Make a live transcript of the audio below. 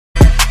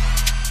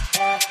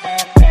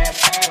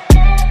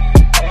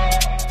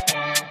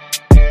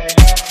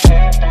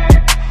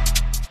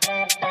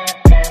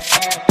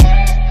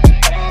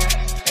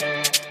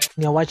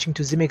and you're watching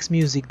to XIMEX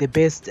Music, the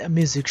best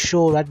music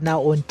show right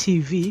now on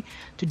TV.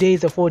 Today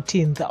is the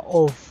 14th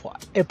of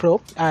April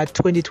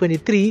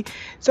 2023.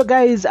 So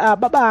guys,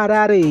 Baba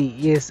Harare,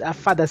 yes,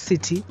 Father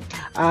City,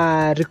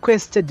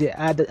 requested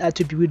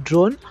to be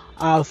withdrawn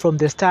from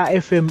the Star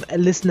FM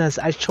Listeners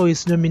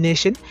Choice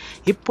nomination.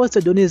 He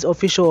posted on his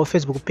official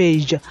Facebook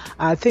page.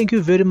 Thank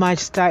you very much,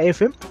 Star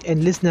FM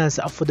and listeners,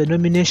 for the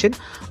nomination.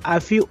 I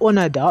feel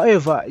honored.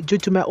 However, due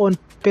to my own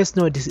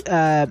personal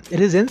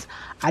reasons,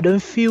 I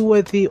don't feel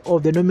worthy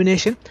of the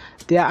nomination.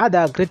 There are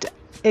other great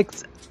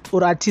acts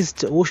or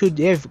artists who should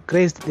have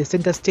graced the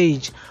center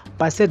stage,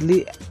 but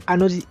sadly are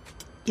not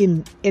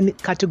in any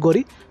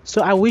category.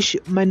 So I wish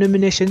my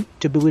nomination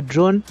to be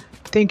withdrawn.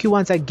 Thank you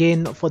once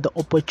again for the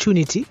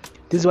opportunity.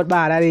 This is what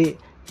Harare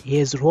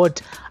has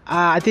wrote.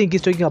 I think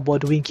he's talking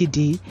about Winky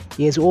D.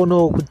 Yes, we all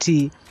know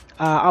kuti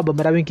album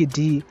ra Winky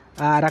D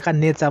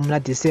rakanetsa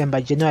muna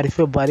December, January,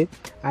 February,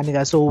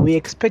 and so we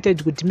expected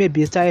kuti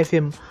maybe Star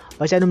FM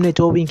nominate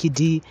Winky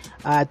D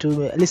to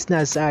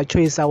Listeners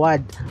Choice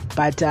Award,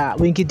 but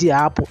Winky D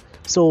hapo.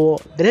 So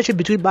the relationship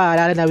between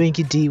Harare na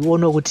Winky D, we all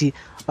know kuti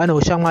vana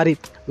ushamwari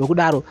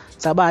wekudaro.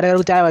 Saba Harare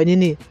kuti aiwa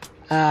nini,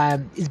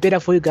 it's better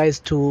for you guys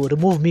to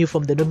remove me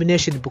from the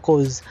nomination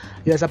because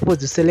you are supposed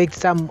to select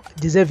some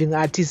deserving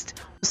artist.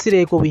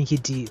 Usireko Winky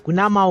D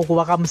kunama uko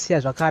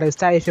vakamusiya zvakare,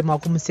 Star FM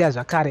vakumusiya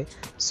zvakare.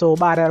 So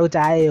bara kuti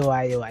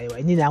aiwa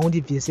inini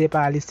angundibvise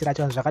palist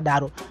racho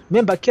zvakadaro.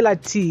 Remember Killer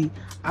T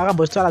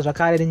akambotaura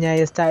zvakare nenyaya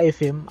yeStar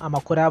FM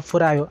amakore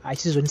apfurayo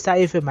achizoni Star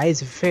FM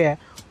haizi fair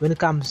when it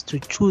comes to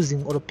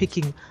choosing or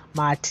picking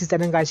maartist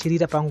anenge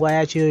achirira panguva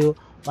yacho iyoyo.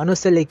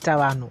 Vanoselecta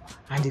vanhu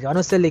handika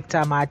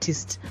vanoselecta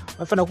maartist,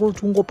 vanofanira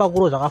kuti ungopa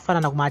kuro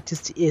zvakafanana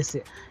kumaartist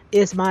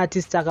ese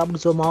maartist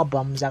akabuditsawo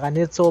maalbums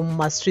akanetsawo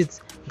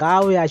mumastreets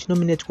ngaauye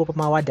achinominatwa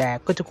pamawadi aya,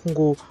 kwete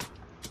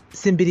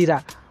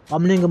kungosimbirira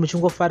vamunenge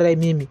muchingofarira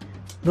imimi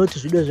not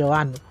zvido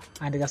zvevanhu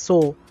handika.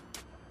 So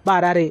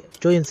Harare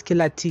joins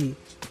Killer T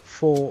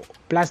for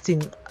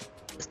blasting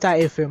Star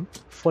FM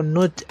for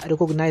not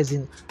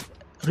recognizing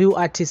real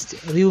artists,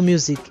 real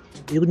music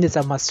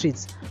kunetsa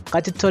mumastreets.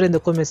 Ngatitore in the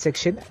comment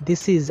section.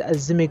 This is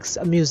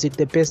XIMEX Music,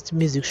 the best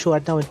music show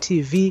right now on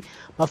TV.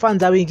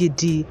 Mafans are Winky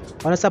D,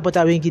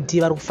 vanosupporta Winky D,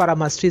 vari kufara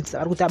mumastreets,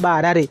 vari kuti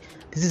Harare,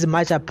 this is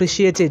much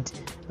appreciated.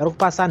 Vari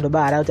kupa sando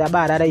Harare kuti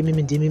Harare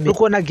imimi ndimimi. Uri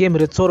kuona game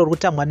retsoro uri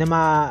kutambwa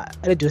nema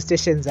radio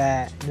stations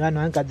nevanhu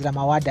vanogadzira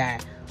mawadi aya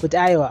kuti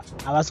aiwa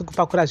havasi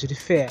kupakura zviri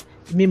fair.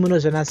 Imimi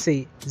unozviona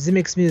sei?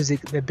 XIMEX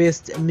Music, the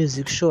best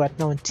music show right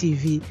now on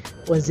TV,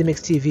 on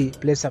XIMEX TV.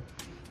 Bless up.